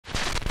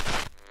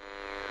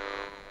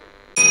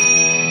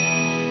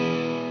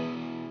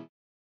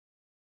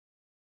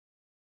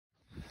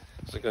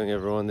it going,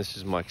 everyone? This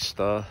is Mike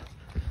Starr,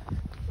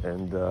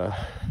 and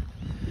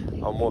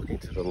I'm walking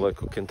to the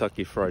local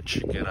Kentucky Fried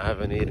Chicken. I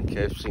haven't eaten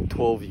KFC in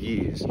 12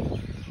 years,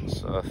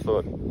 so I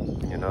thought,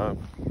 you know,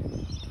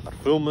 I'd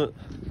film it.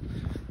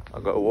 I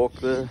got to walk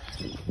there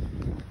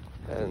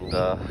and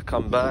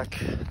come back,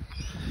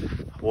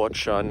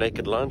 watch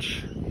Naked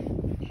Lunch,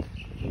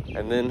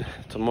 and then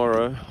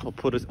tomorrow I'll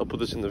put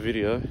this in the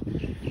video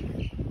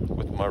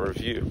with my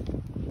review.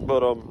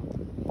 But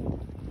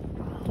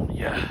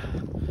yeah.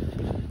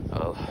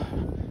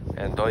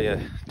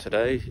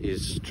 Today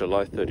is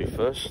July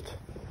 31st,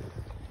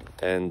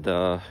 and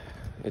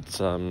it's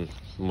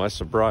my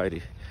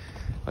sobriety.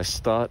 I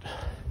start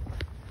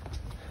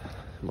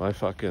my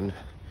fucking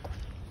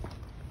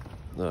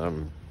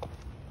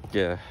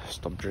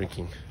stop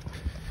drinking.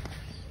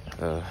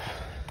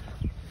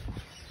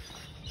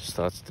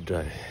 Starts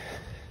today.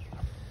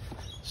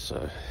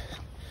 So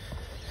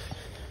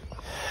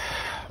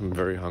I'm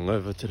very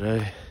hungover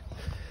today.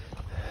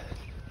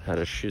 Had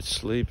a shit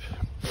sleep,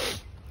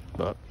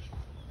 but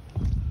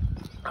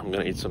I'm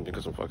gonna eat something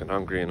because I'm fucking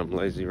hungry and I'm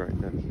lazy right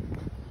now.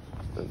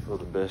 Don't feel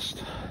the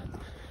best,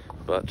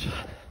 but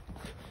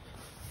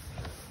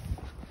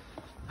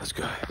let's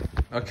go.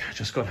 Okay,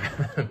 just got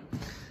home.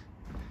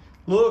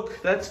 Look,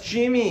 that's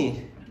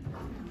Jimmy.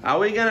 Are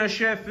we gonna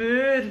share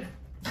food?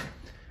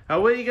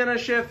 Are we gonna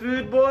share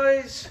food,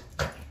 boys?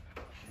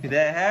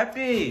 They're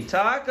happy.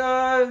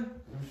 Taco,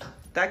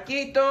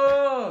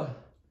 taquito,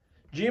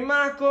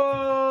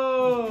 Jimaco.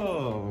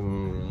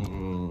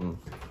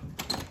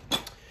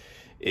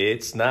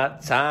 It's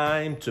not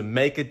time to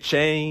make a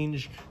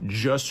change.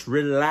 Just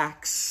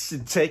relax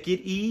and take it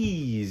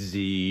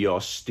easy.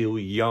 You're still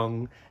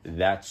young,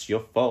 that's your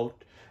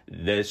fault.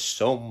 There's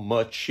so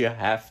much you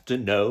have to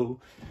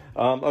know.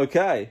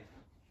 Okay.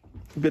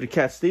 A bit of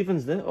Cat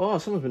Stevens there. Oh,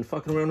 someone's been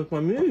fucking around with my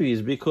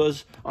movies,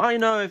 because I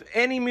know if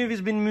any movie's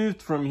been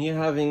moved from here,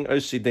 having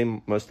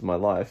OCD most of my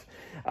life.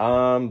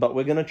 But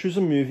we're going to choose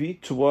a movie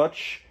to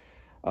watch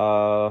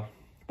while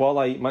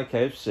I eat my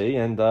KFC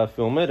and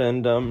film it.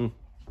 And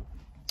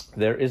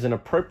there is an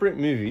appropriate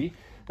movie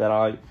that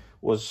I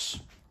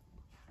was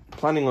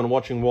planning on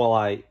watching while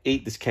I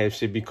eat this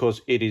KFC, because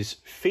it is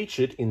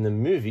featured in the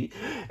movie.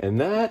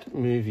 And that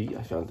movie,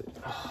 I found it,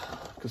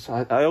 because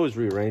I always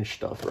rearrange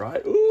stuff,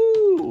 right?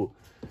 Ooh!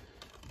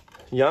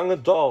 Young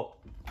adult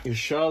is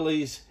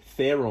Charlize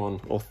Theron,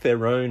 or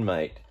Theron,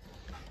 mate.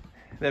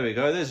 There we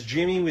go. There's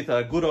Jimmy with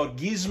a good old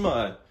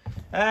Gizmo.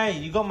 Hey,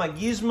 you got my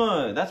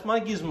Gizmo. That's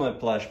my Gizmo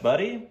plush,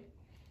 buddy.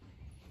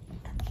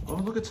 Oh,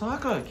 look at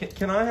Taco.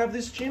 Can I have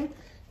this, Jim?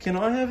 Can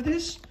I have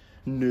this?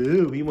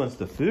 No, he wants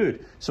the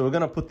food. So we're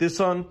going to put this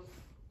on,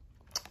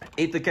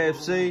 eat the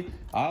KFC.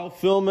 I'll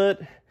film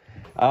it.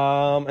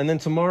 And then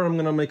tomorrow I'm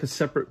going to make a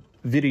separate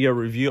video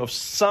review of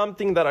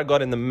something that I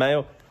got in the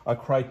mail. A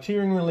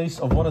Criterion release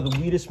of one of the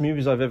weirdest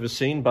movies I've ever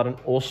seen, but an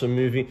awesome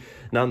movie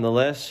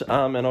nonetheless.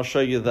 And I'll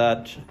show you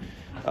that.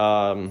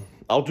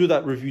 I'll do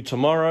that review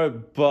tomorrow.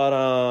 But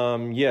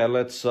yeah,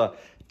 let's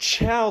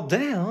chow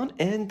down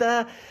and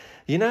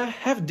you know,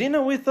 have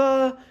dinner with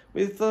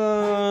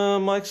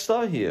Mike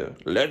Starr here.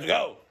 Let's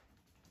go.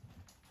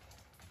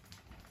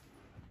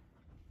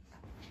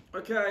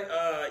 Okay,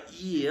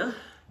 yeah.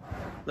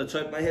 Let's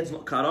hope my head's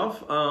not cut off.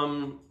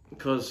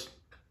 Because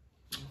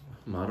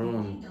I don't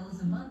want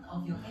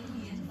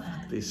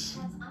this.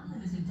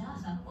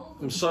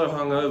 I'm so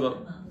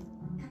hungover.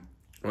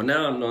 Well,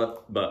 now I'm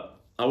not, but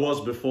I was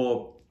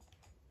before.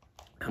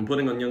 I'm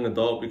putting on Young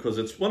Adult because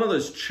it's one of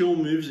those chill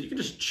movies that you can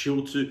just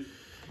chill to.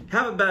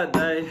 Have a bad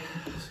day.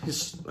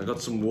 I got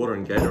some water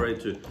and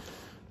Gatorade to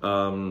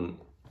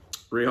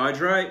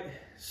rehydrate.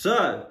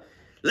 So,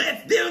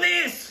 let's do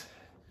this!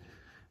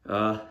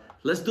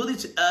 Let's do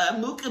this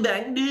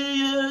mukbang.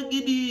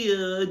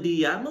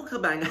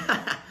 Mukbang.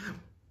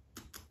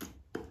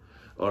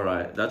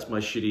 Alright, that's my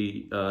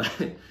shitty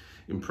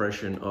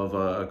impression of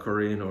a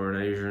Korean or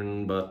an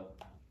Asian, but,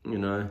 you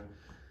know,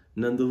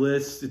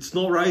 nonetheless, it's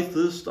not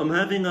racist. I'm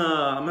having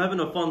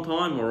a fun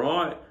time,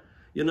 alright?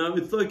 You know,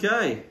 it's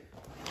okay.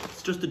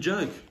 It's just a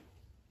joke.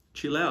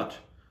 Chill out.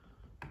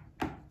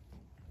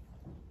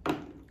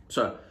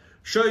 So,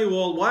 show you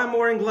all why I'm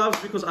wearing gloves,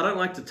 because I don't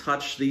like to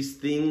touch these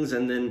things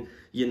and then,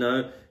 you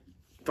know,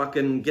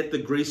 fucking get the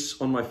grease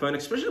on my phone,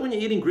 especially when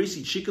you're eating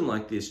greasy chicken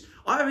like this.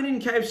 I haven't eaten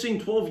KFC in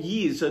 12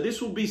 years, so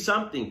this will be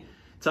something.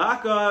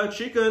 Taco,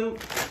 chicken.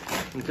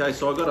 Okay,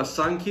 so I got a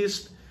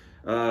SUNKIST,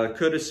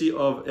 courtesy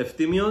of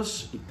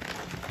Eftimios.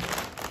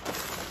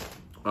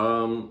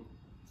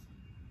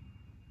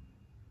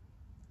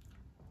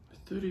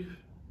 30.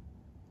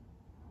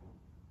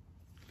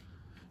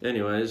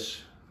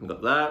 Anyways, I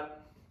got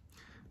that.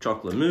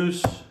 Chocolate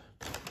mousse.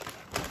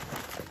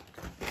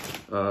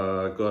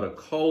 Got a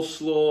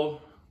coleslaw.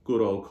 Good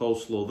old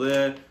coleslaw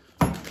there.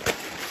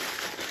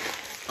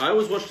 I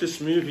always watch this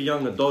movie,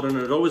 Young Adult, and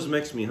it always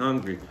makes me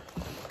hungry.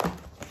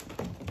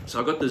 So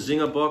I got the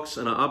Zinger box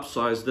and I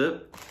upsized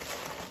it.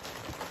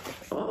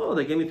 Oh,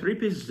 they gave me 3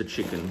 pieces of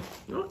chicken.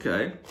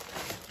 Okay.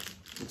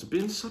 It's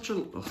been such a...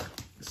 Oh,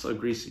 it's so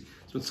greasy.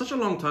 It's been such a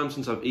long time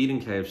since I've eaten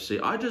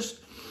KFC. I just...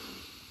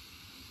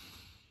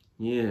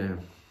 Yeah.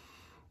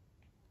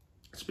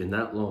 It's been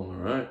that long, all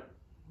right?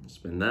 It's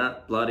been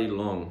that bloody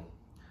long.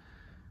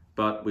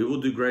 But we will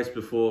do grace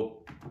before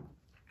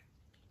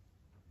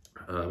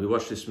we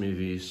watch this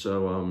movie.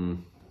 So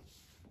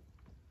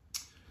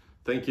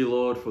thank you,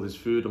 Lord, for this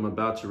food I'm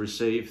about to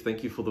receive.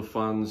 Thank you for the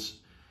funds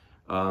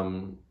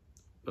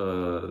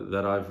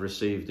that I've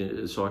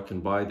received so I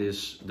can buy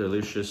this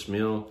delicious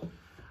meal.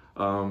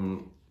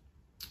 You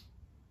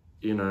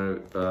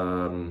know,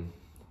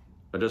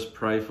 I just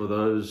pray for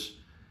those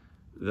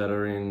that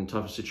are in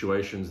tougher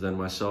situations than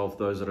myself,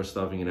 those that are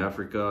starving in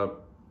Africa,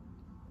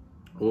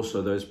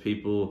 also those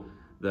people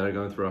that are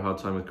going through a hard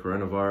time with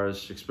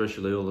coronavirus,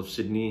 especially all of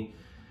Sydney.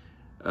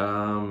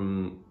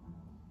 I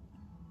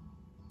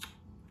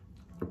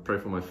pray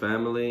for my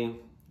family,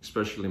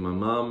 especially my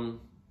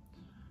mum.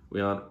 We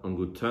aren't on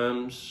good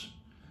terms.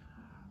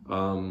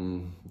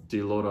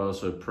 Dear Lord, I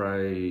also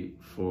pray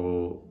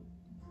for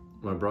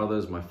my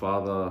brothers, my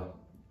father,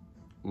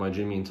 my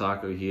Jimmy and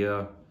Taco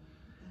here,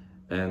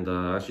 and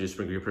actually just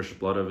sprinkle your precious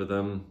blood over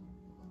them.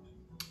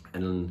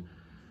 And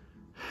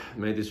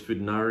may this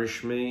food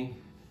nourish me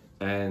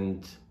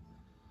and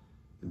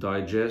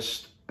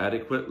digest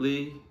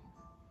adequately,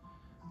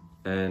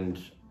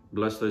 and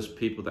bless those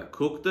people that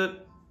cooked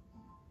it.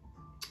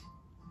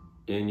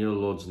 In your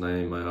Lord's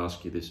name, I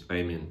ask you this,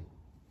 amen.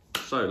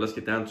 So let's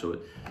get down to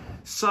it.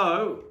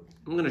 So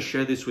I'm gonna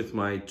share this with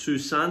my two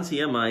sons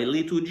here, my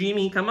little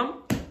Jimmy, come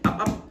on,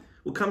 up.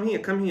 Well, come here,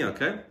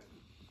 okay?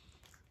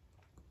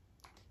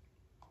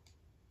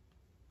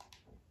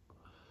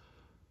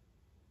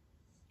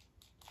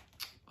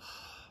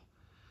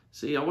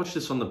 See, I watched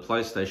this on the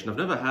PlayStation. I've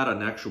never had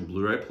an actual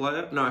Blu-ray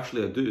player. No,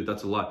 actually I do,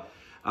 that's a lie.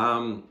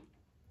 I've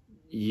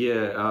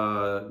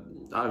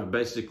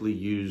basically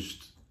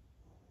used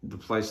the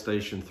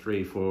PlayStation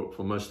 3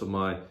 for most of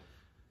my,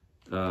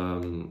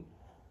 for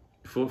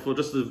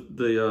just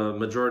the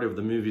majority of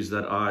the movies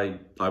that I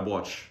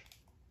watch.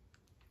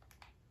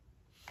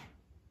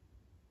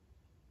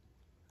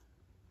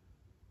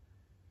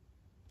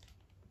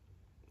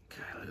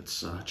 Okay,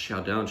 let's chow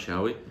down,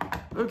 shall we?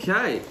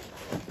 Okay,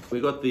 we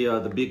got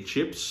the big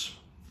chips.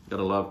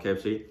 Gotta love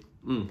KFC.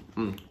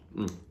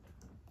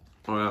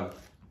 Oh yeah,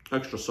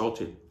 extra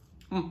salty.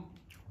 Look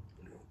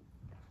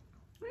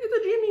at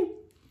the Jimmy.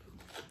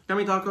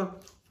 Come Taco.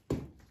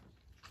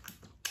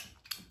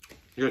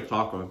 You get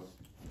Taco.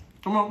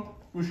 Come on,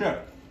 we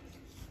share.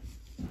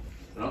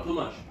 Not too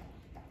much.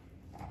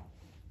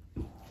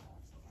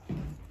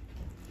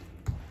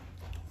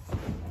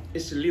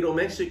 It's a little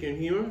Mexican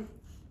here.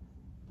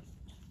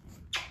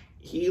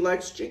 He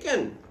likes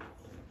chicken.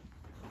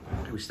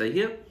 Can we stay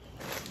here?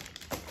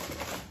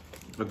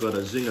 I've got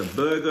a Zinger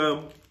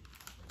burger.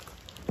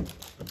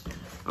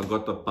 I've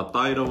got the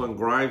potato and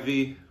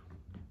gravy,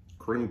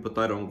 creamy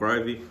potato and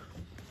gravy,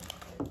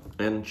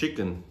 and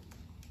chicken.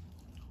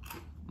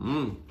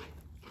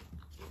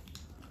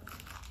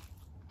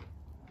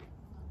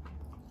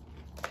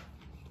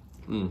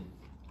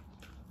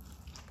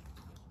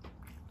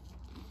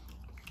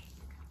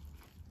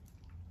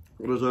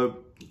 Also,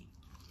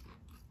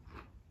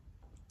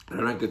 I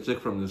don't get sick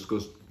from this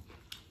because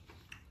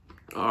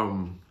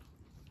I'm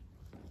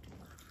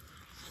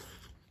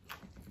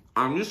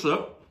used to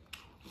it.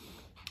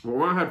 But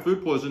when I had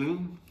food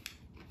poisoning,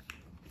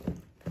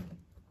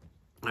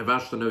 I've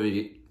asked to never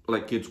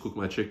let kids cook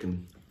my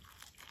chicken.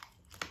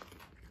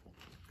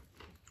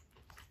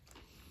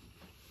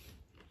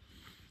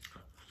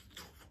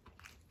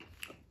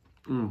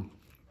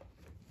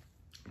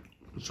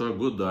 It's so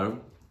good though.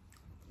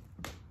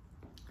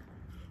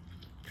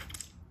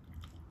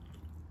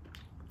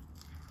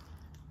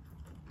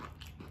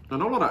 I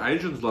know a lot of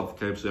Asians love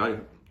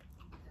KFC.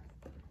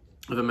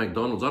 Even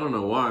McDonald's, I don't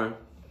know why.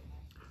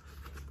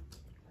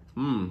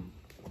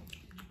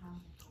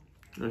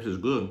 This is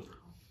good.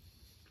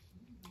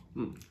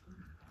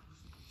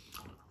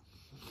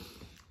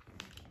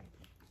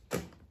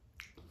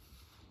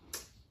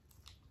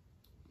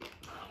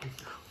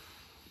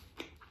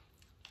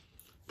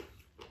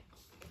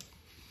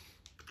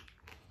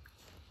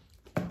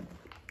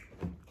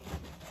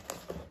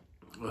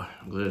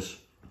 This.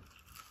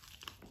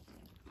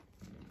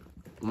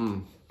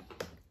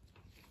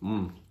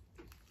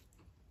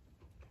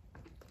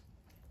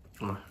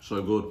 Oh,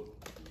 so good.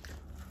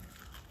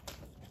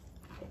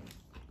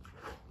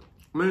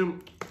 I mean,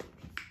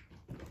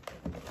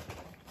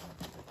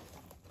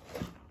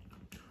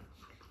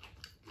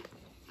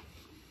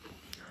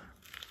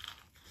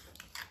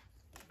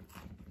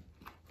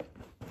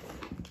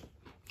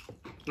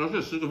 I was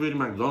just sick of eating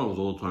McDonald's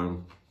all the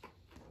time.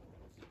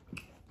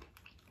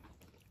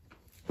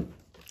 I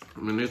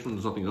mean, this one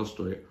there's nothing else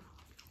to it.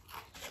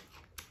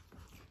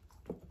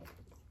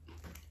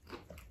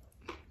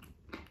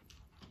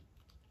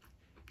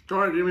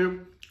 Alright, Jimmy.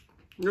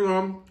 You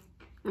on.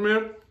 Come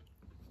here.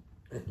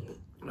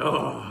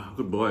 Oh,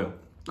 good boy.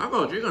 I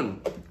got chicken.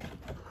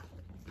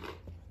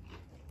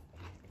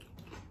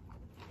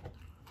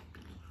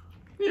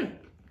 Yeah,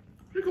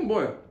 chicken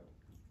boy.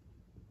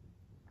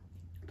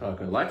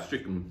 Taco likes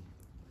chicken.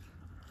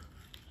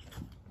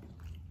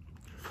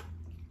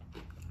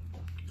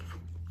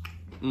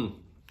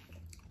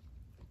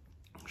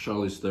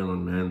 Charlize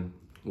Theron, man,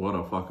 what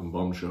a fucking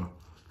bombshell.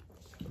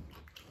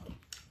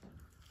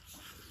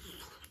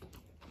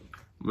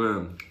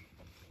 Man,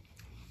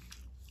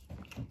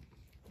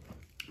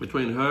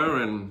 between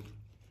her and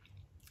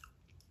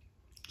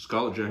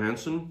Scarlett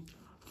Johansson,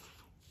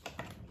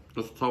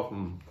 that's a tough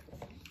one.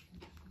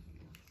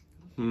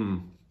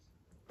 Who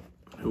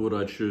would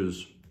I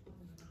choose?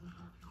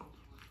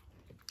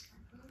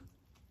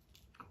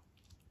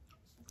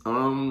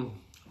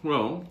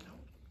 Well,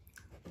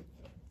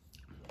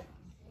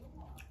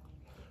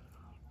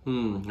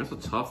 that's a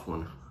tough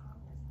one.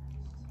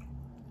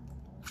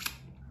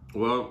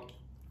 Well,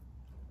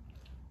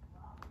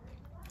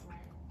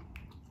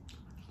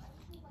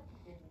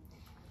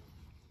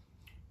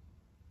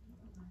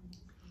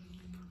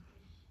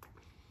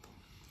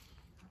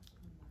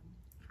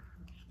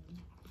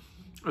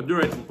 I do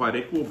rate them quite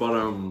equal, but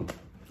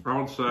I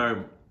would say, I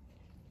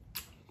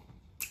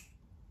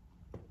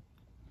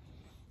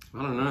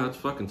don't know, that's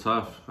fucking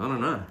tough. I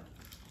don't know.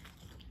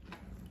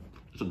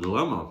 It's a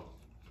dilemma.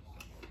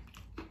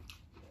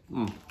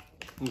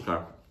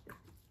 Okay.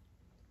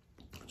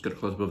 Let's get a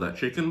close up of that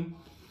chicken.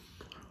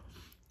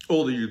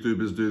 All the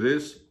YouTubers do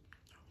this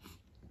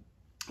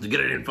to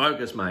get it in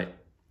focus, mate.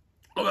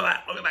 Look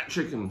at that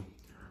chicken.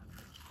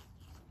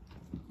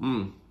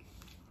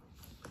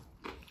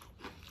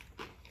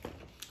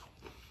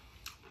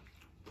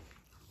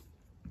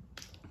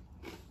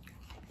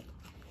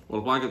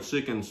 Well, if I get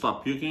sick and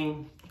stop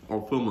puking,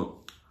 I'll film it.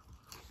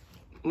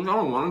 I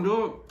don't want to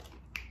do it.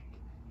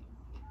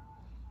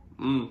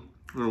 You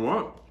know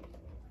what?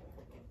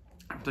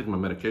 I'm taking my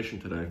medication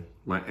today,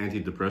 my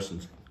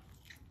antidepressants.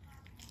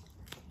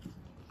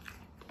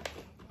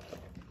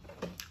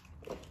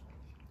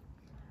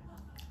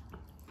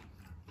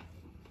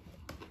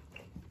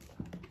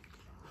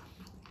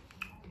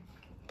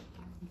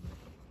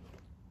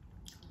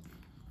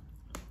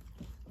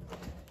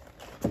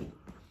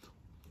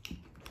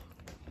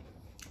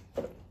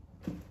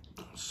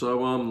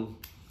 So,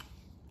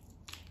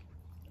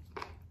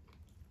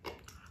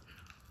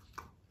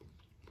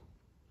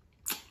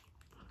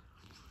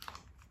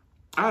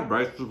 I had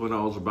braces when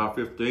I was about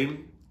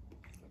 15,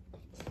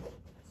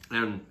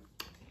 and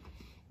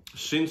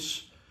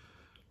since,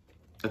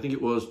 I think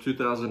it was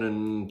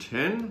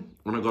 2010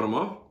 when I got them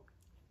off,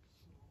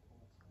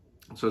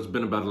 so it's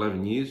been about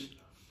 11 years,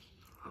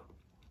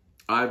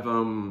 I've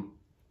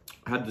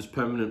had this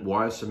permanent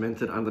wire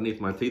cemented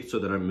underneath my teeth so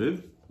that I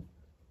move.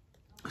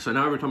 So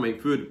now every time I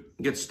eat food,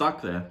 it gets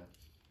stuck there.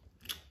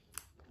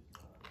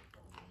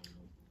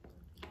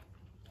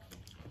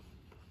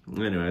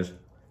 Anyways.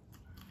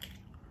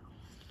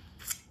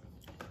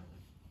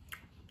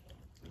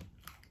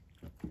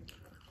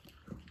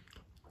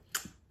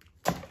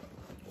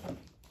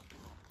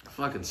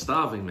 Fucking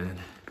starving, man.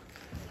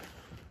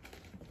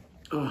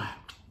 Ugh.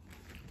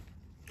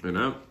 You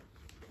know?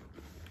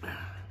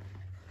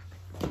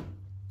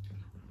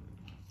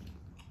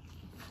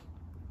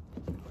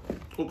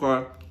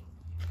 Okay.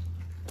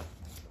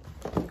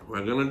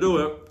 We're gonna do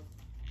it.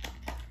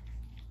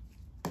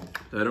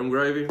 Potato and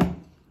gravy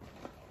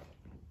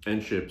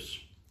and chips.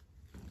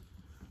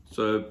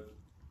 So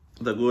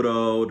the good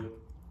old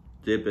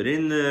dip it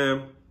in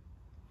there,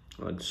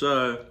 like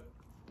so.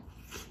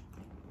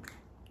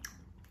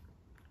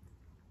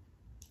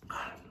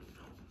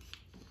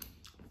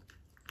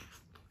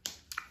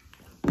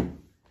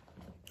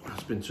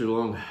 It's been too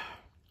long.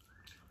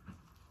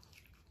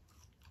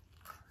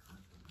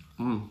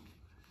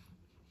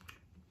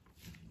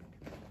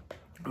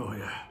 Oh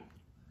yeah.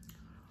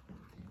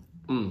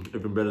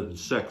 Even better than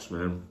sex,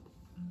 man.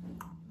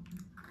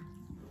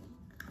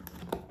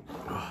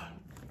 Oh.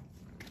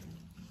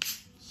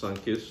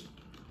 SUNKIST.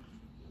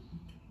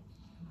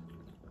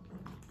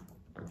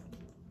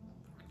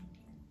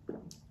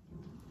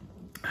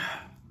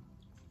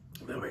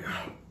 There we go.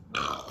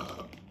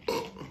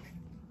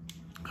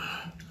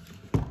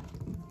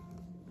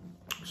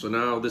 So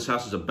now this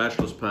house is a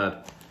bachelor's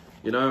pad,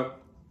 you know?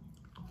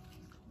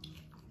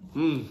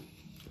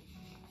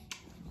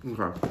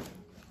 Okay.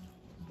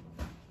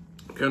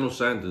 Colonel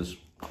Sanders.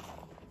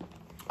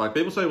 Like,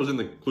 people say he was in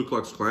the Ku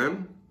Klux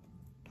Klan.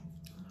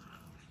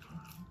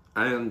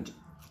 And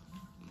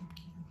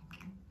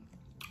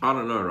I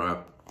don't know, right?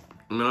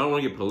 I mean, I don't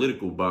want to get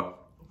political, but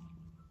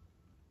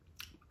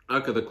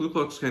okay, the Ku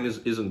Klux Klan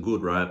isn't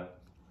good, right?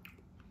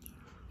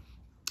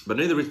 But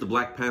neither is the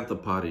Black Panther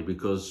Party,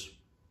 because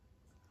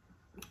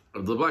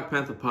the Black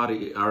Panther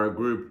Party are a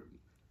group,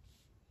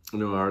 you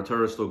know, are a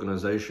terrorist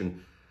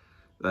organization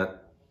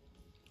that,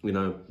 you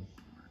know,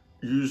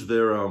 use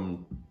their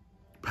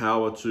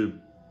power to,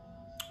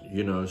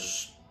 you know,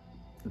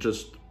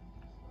 just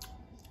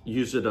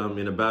use it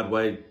in a bad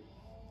way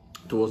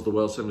towards the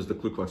world, same as the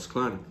Ku Klux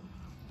Klan.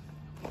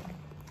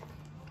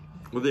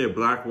 Whether they're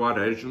black, white,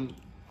 Asian,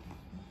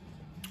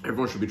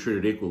 everyone should be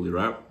treated equally,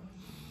 right?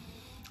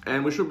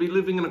 And we should be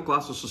living in a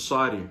class of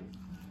society.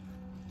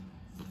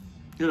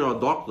 You know,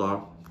 a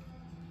doctor,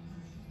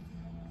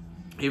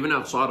 even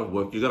outside of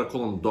work, you gotta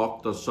call them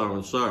Dr.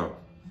 So-and-so.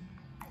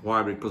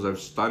 Why? Because they've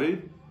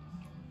studied,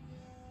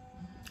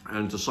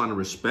 and it's a sign of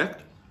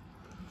respect.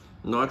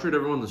 No, I treat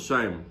everyone the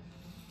same.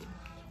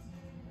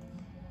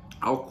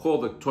 I'll call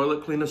the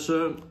toilet cleaner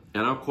sir,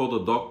 and I'll call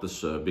the doctor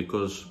sir,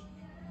 because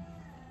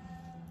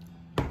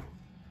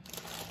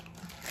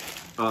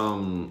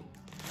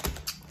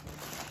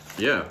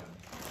yeah,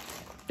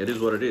 it is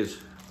what it is.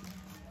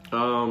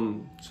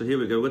 So here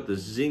we go with the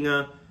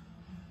Zinger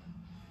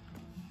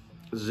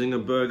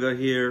burger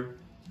here.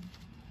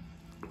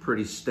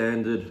 Pretty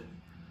standard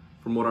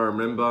from what I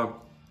remember.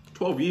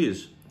 12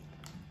 years.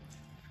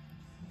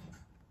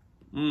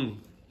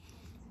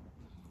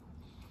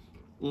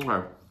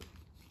 Okay.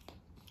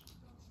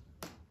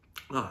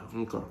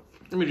 Okay.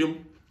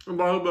 Medium. A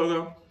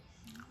burger.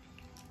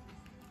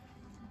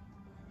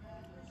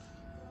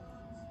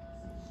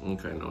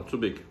 Okay, no, too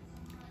big.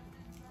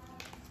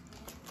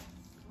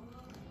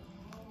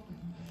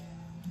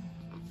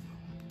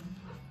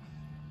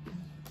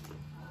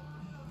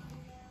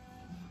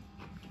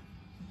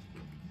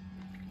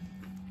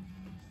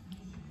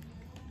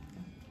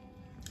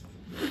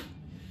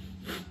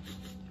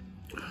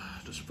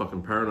 Just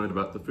fucking paranoid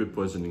about the food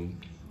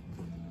poisoning.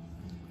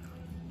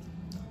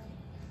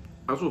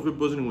 That's what food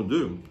poisoning will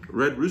do.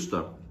 Red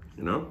Rooster,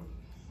 you know?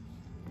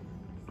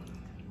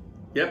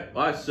 Yep,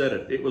 I said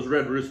it. It was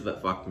Red Rooster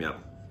that fucked me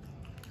up.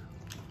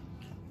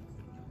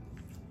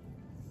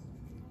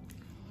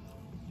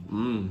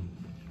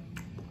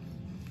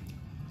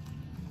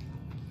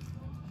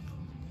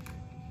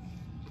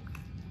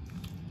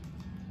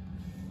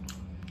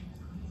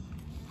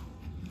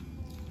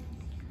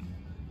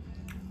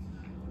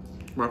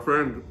 My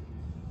friend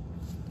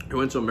who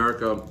went to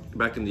America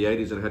back in the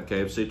 80s and had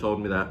KFC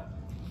told me that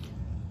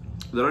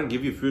they don't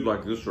give you food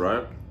like this,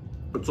 right?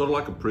 It's sort of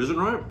like a prison,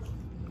 right?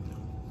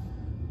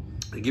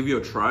 They give you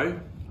a tray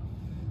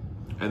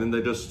and then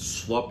they just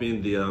slop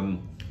in the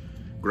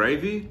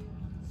gravy,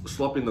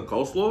 slop in the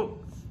coleslaw,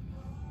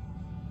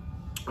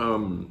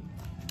 and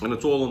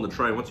it's all on the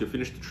tray. Once you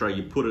finish the tray,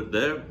 you put it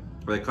there.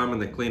 They come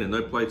and they clean it.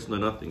 No plates, no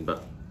nothing,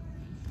 but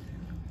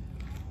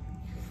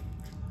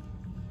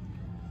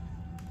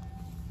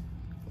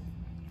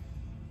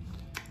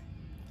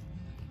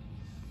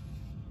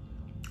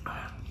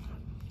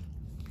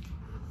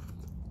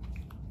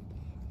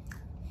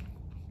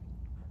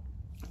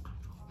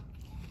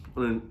I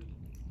mean,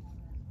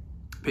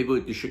 people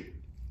eat this shit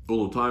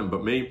all the time,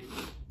 but me,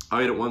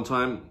 I eat it one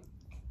time,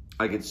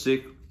 I get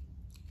sick.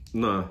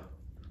 No.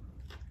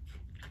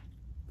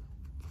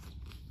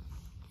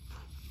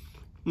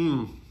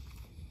 Getting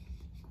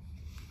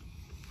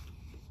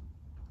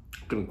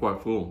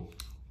quite full.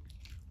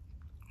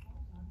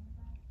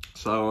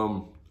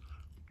 So,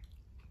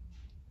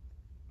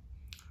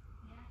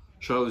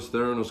 Charlize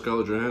Theron or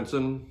Scarlett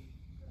Johansson?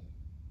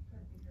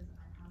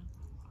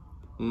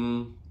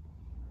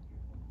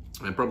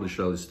 And probably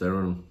Charlize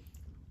Theron.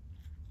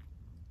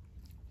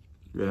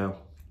 Yeah.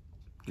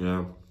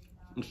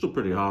 It's still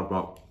pretty hard,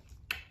 but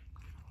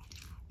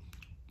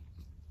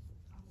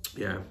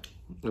yeah,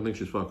 I think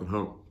she's fucking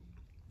hot.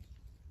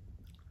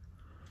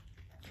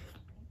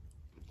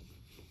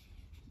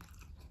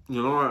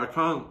 You know, I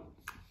can't.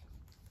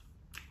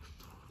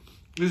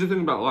 Here's the thing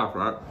about life,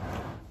 right?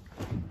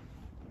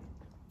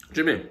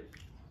 Jimmy.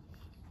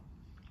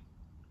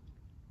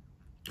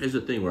 Here's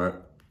the thing, right?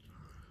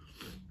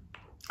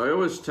 I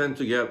always tend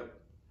to get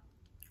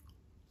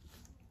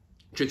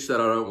chicks that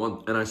I don't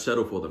want and I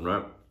settle for them,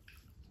 right?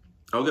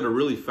 I'll get a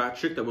really fat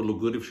chick that would look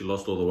good if she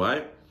lost all the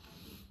weight.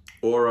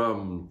 Or a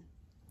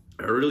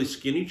really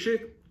skinny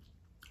chick.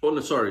 Oh,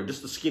 no, sorry,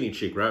 just a skinny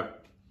chick, right?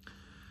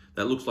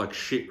 That looks like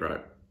shit,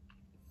 right?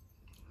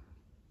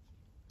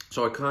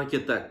 So I can't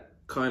get that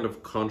kind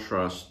of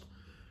contrast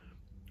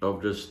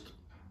of just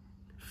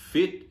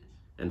fit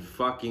and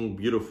fucking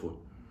beautiful.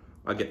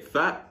 I get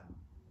fat,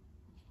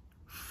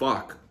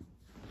 fuck.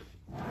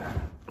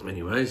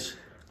 Anyways.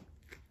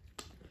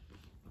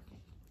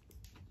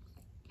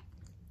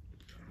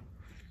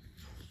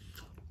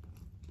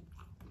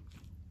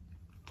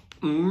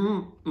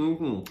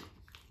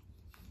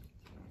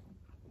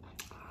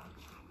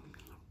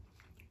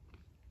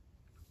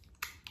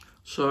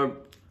 So,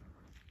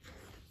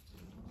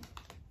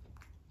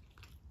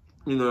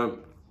 you know,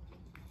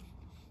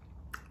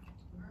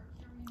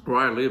 where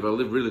I live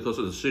really close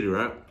to the city,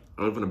 right?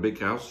 I live in a big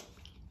house.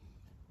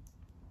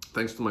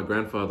 Thanks to my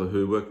grandfather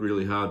who worked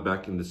really hard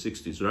back in the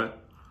 60s, right?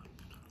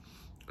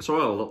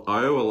 So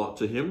I owe a lot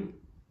to him.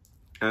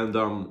 And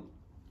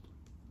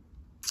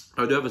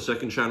I do have a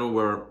second channel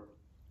where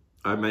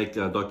I make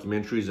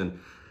documentaries and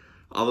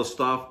other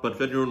stuff. But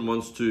if anyone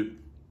wants to,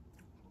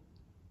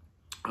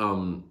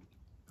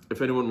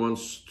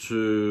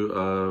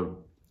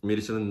 me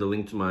to send in the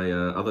link to my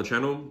other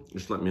channel,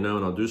 just let me know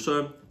and I'll do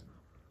so.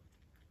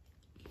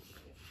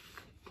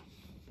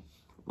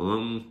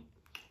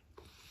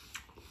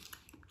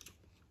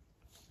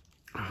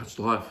 That's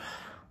life.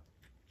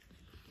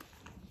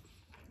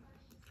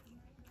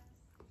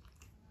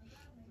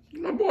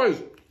 My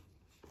boys.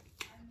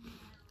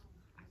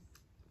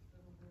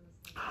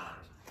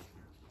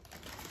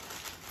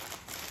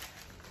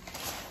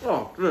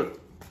 Oh shit.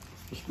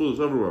 The spoons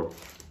everywhere.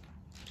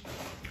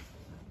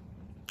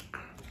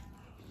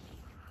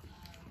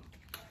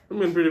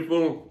 been pretty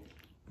full.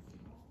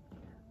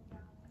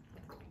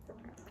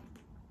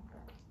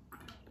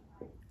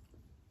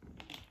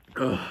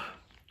 I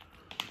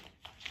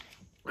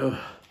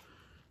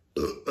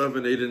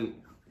haven't eaten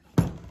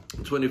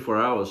 24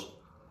 hours.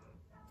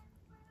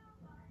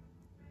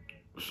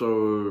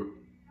 So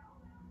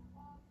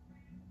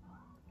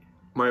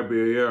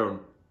maybe a year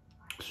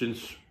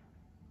since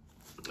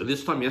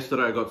this time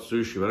yesterday I got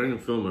sushi, but I didn't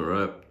film it,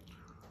 right?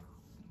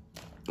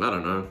 I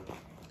don't know.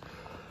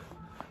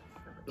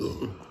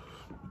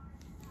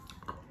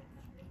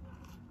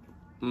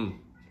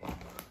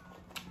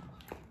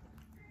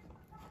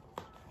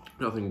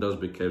 Nothing does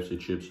beat KFC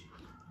chips.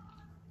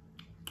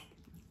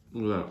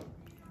 Look at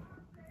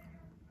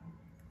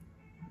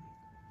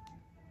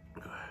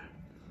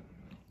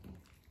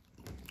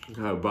that.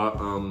 Okay, but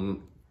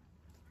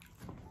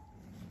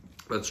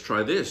let's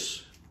try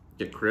this.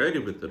 Get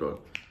creative with it.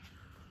 Oh,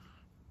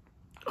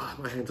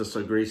 my hands are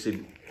so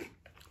greasy.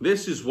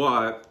 This is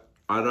why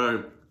I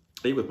don't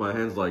eat with my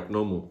hands like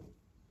normal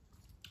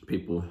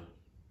people.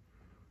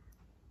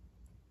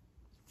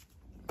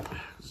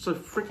 It's so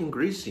freaking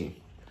greasy.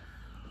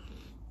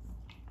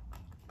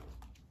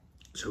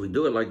 So we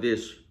do it like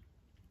this.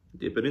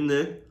 Dip it in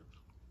there.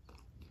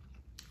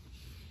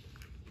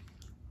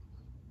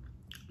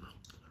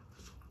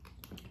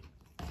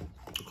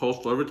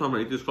 Coleslaw. Every time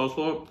I eat this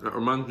coleslaw, it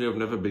reminds me of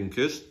Never Been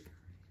Kissed.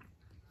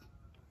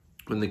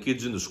 When the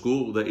kids in the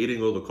school, they're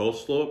eating all the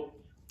coleslaw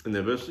and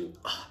they're versing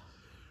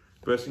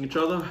each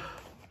other.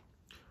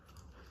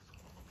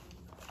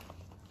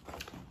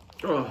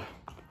 Oh,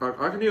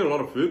 I can eat a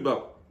lot of food,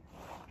 but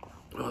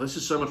this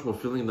is so much more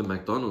filling than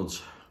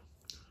McDonald's.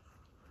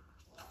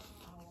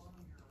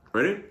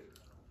 Ready?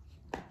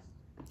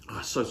 Oh,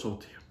 it's so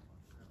salty.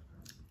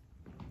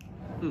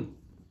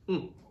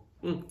 Look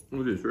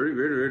at this.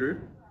 Ready.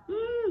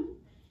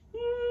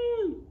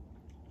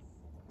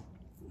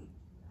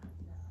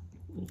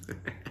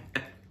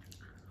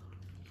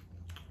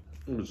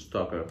 This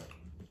taco.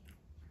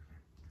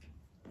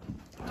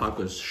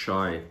 Taco's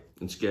shy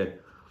and scared.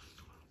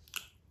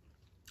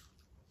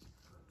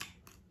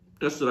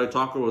 Yesterday,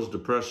 Taco was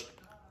depressed.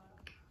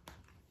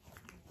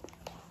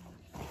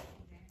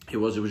 He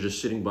was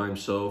just sitting by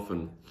himself,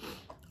 and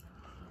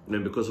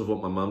then because of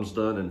what my mum's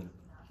done, and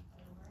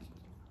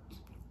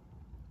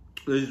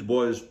these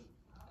boys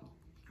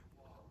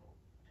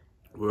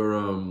were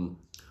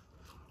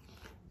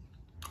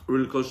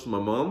really close to my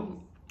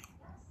mom,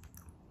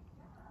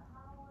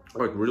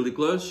 like really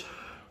close.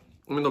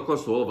 I mean, not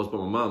close to all of us, but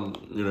my mum,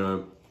 you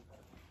know,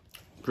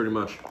 pretty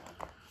much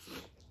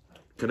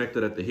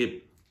connected at the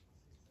hip.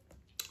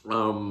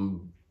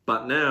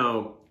 But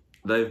now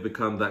they've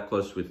become that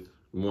close with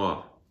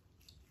moi.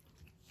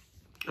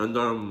 And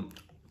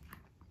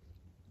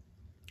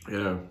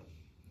yeah.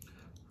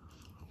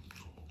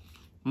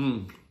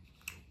 You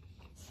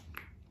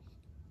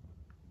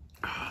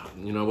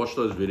know, watch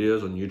those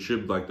videos on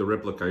YouTube, like the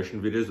replication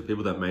videos, the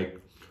people that make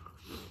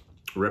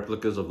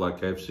replicas of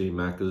like KFC,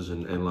 Macca's,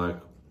 and like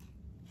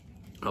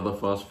other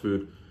fast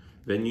food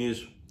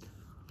venues.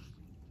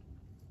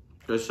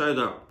 They say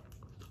that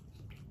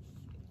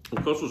the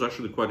coleslaw was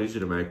actually quite easy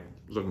to make.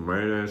 It was like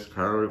mayonnaise,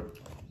 carrot,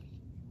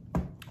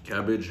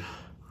 cabbage.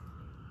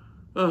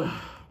 You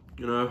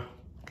know,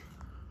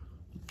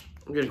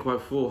 I'm getting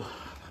quite full. I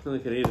don't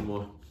think I can eat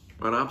anymore.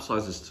 I'd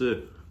upsize this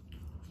too.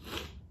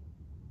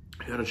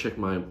 I gotta check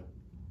my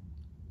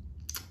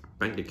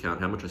bank account,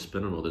 how much I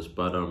spent on all this,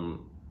 but I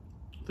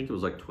think it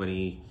was like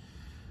 20,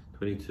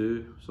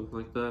 22, something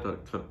like that. I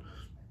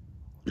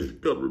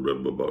can't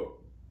remember, but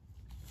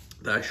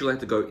they actually had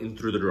to go in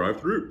through the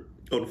drive-through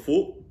on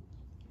foot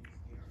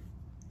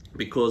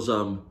because they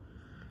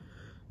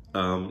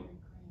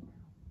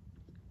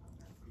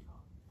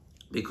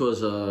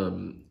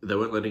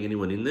weren't letting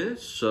anyone in there.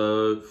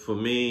 So for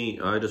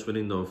me, I just went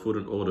in on foot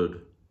and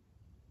ordered.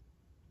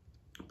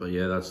 But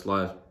yeah, that's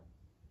life.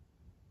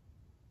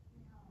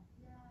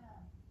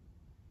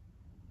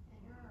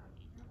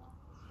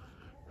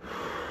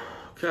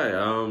 Okay,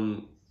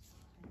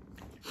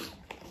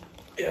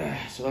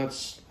 yeah, so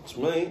that's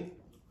me.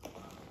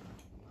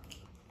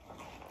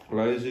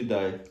 Lazy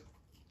day.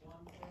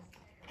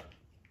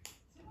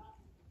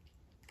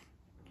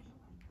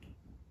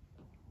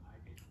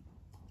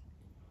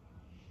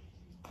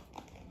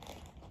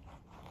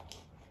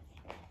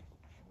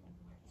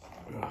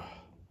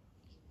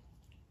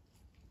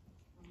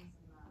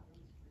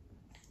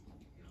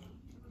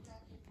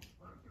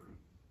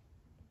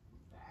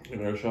 You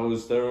know,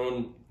 Charlize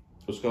Theron,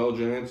 Scarlett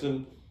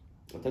Johansson,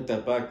 I take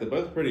that back, they're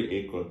both pretty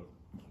equal.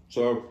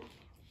 So,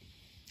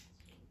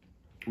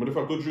 but if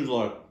I could choose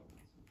like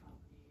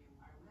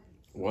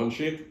one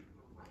chick,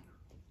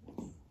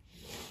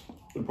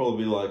 it'd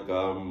probably be like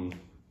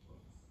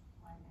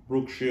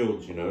Brooke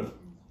Shields, you know.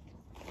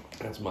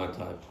 That's my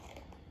type.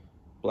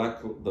 The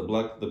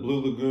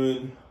Blue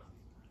Lagoon.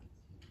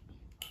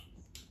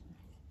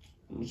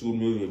 It's a good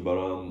movie, but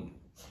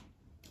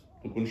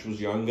when she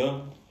was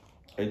younger,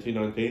 18,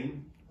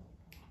 19.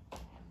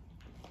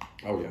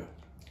 Oh yeah,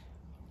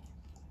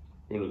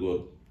 really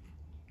good.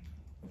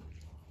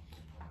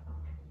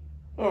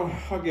 Oh,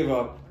 I give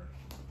up.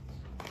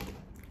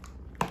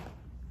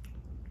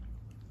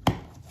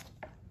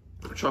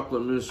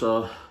 Chocolate mousse,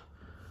 I'll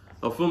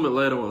film it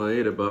later when I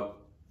eat it, but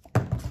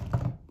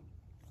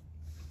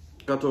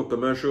got to a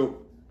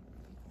commercial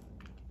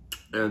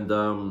and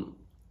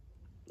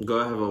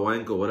go have a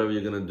wank or whatever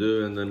you're gonna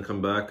do, and then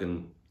come back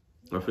and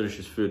I'll finish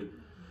this food.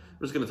 I'm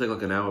just gonna take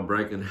like an hour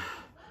break and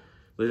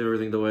leave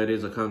everything the way it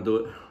is. I can't do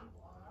it.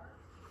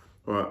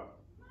 Alright,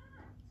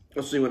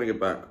 I'll see you when I get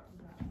back.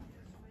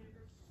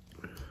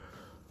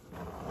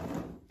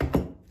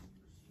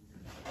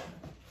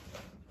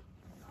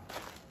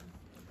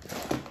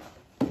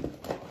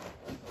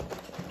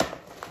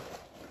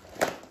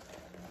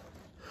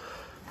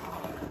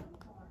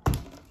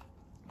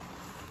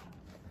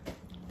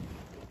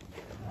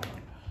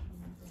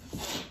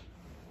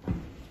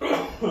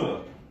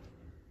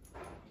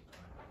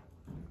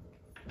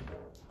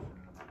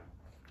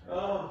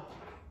 Oh.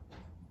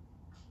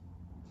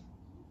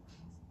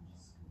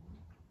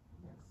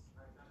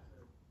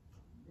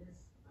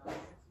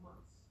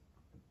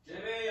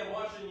 Jimmy, I'm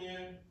watching you.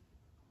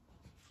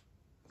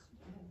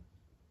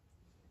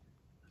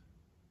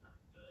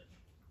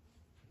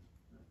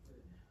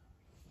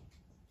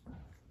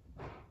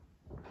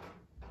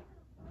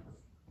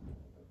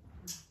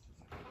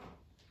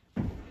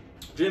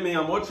 Jimmy,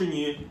 I'm watching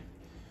you.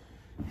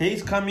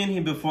 He's come in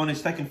here before and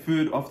he's taking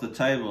food off the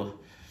table.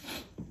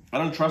 I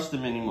don't trust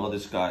him anymore,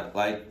 this guy.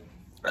 Like,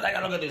 take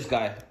a look at this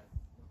guy.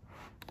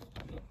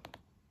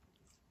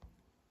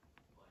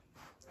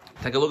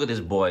 Take a look at this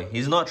boy.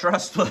 He's not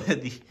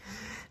trustworthy.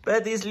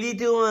 But this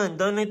little one,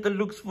 don't let the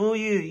looks fool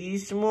you.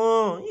 He's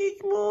small. He's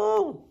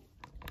small.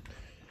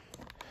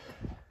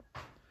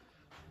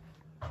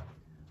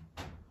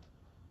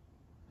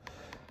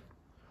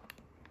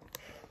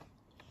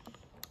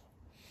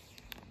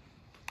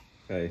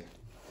 Okay.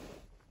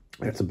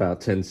 That's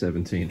about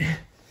 10:17.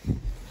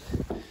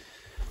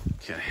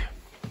 Okay.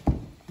 I'm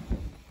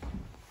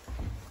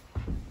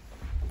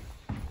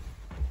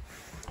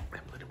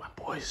letting my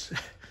boys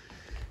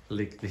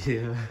lick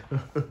the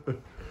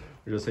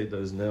we just ate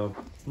those now.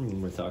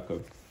 My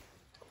taco.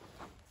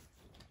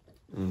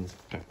 Okay.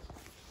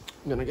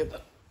 I'm gonna get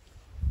that.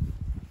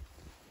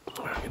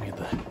 I'm gonna get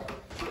that.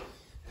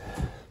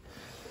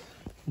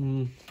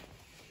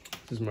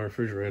 This is my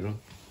refrigerator.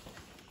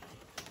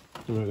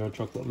 I'm gonna go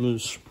chocolate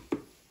mousse.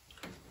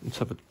 Let's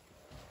have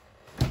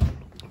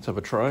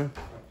a try.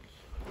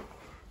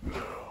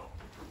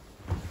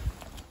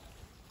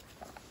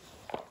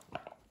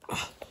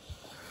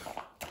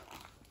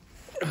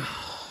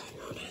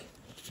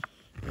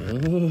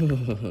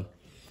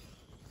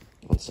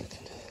 One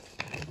second.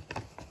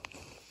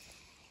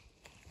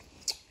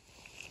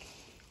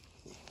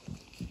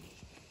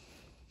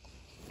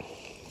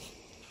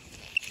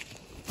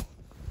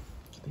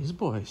 These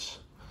boys.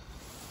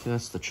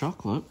 That's the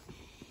chocolate.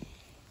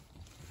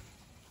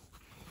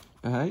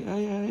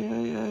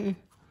 Hey.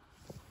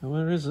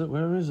 Where is it?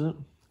 Where is it?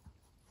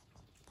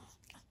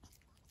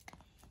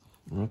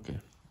 Okay.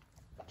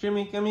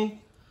 Jimmy, come here.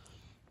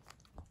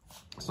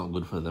 It's not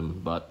good for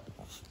them, but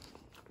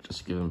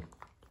just give them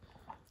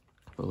a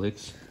couple of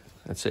licks.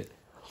 That's it.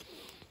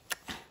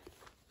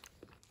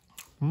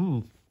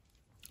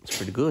 It's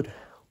pretty good.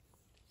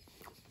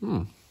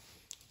 So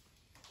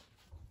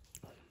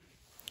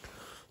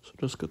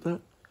just get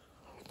that.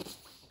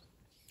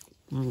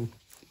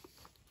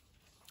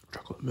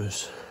 Chocolate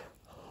mousse.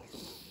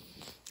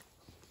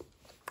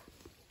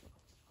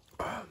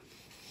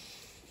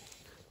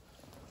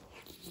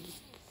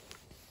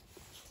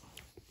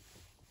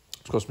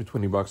 It's cost me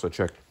 $20, I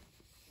checked.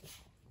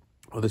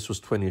 Oh, this was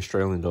 20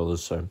 Australian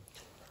dollars, so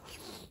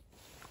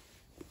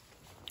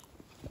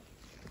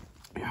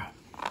yeah,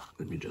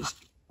 let me just,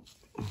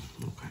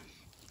 okay.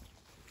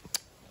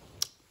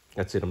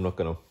 That's it, I'm not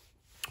gonna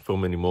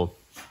film anymore.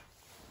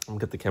 I'll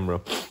get the camera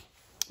up.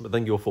 But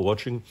thank you all for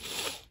watching.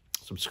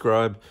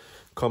 Subscribe,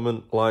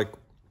 comment, like.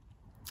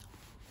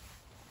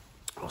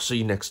 I'll see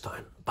you next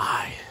time.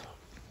 Bye.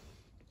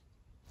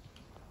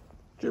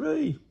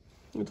 Jimmy,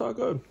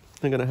 taco.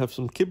 I'm gonna have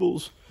some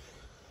kibbles.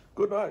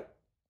 Good night.